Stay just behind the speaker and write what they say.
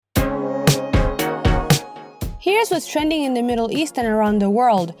Here's what's trending in the Middle East and around the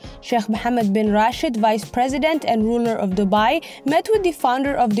world. Sheikh Mohammed bin Rashid, Vice President and ruler of Dubai, met with the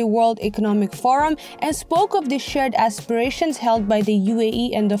founder of the World Economic Forum and spoke of the shared aspirations held by the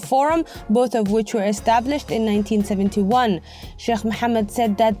UAE and the Forum, both of which were established in 1971. Sheikh Mohammed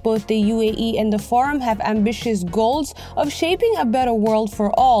said that both the UAE and the Forum have ambitious goals of shaping a better world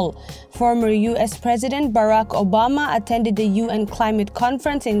for all. Former US President Barack Obama attended the UN Climate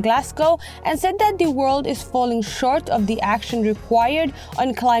Conference in Glasgow and said that the world is falling short of the action required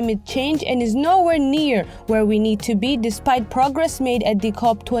on climate change and is nowhere near where we need to be despite progress made at the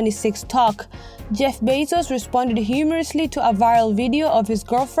COP26 talk. Jeff Bezos responded humorously to a viral video of his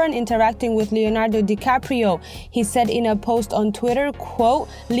girlfriend interacting with Leonardo DiCaprio. He said in a post on Twitter, quote,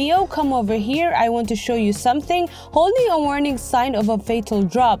 "Leo, come over here, I want to show you something," holding a warning sign of a fatal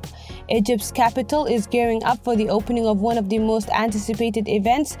drop. Egypt's capital is gearing up for the opening of one of the most anticipated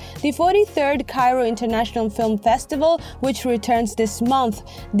events, the 43rd Cairo International Film Festival, which returns this month.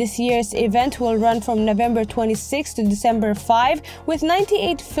 This year's event will run from November 26 to December 5, with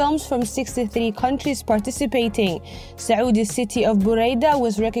 98 films from 63 countries participating. Saudi's city of Buraydah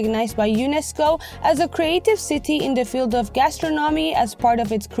was recognized by UNESCO as a creative city in the field of gastronomy as part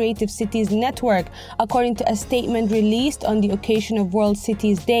of its Creative Cities network, according to a statement released on the occasion of World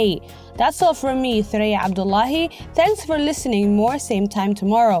Cities Day. That's all from me, Thuraya Abdullahi. Thanks for listening. More same time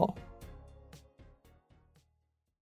tomorrow.